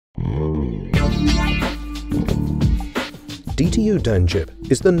DTU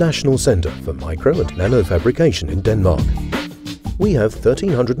Nanolab is the national centre for micro and nano fabrication in Denmark. We have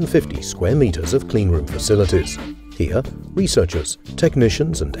 1,350 square metres of cleanroom facilities. Here, researchers,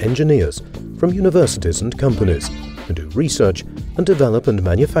 technicians and engineers from universities and companies can do research and develop and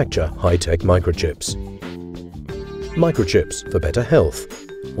manufacture high-tech microchips. Microchips for better health,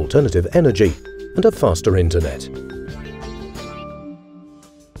 alternative energy and a faster internet.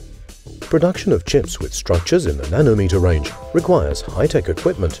 Production of chips with structures in the nanometer range requires high-tech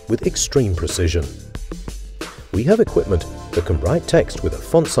equipment with extreme precision. We have equipment that can write text with a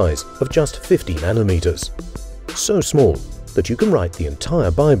font size of just 50 nanometers. So small that you can write the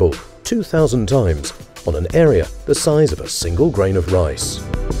entire Bible 2,000 times on an area the size of a single grain of rice.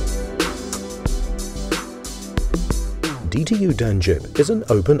 DTU Nanolab is an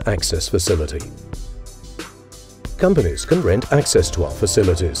open access facility. Companies can rent access to our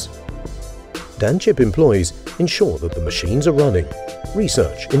facilities. Nanolab employees ensure that the machines are running,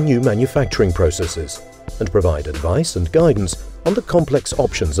 research in new manufacturing processes, and provide advice and guidance on the complex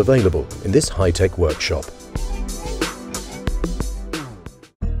options available in this high-tech workshop.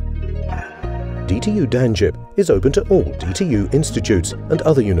 DTU Nanolab is open to all DTU institutes and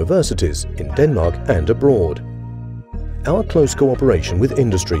other universities in Denmark and abroad. Our close cooperation with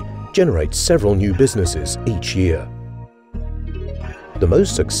industry generates several new businesses each year. The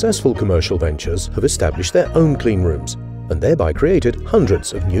most successful commercial ventures have established their own cleanrooms and thereby created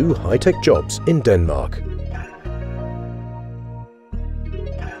hundreds of new high-tech jobs in Denmark.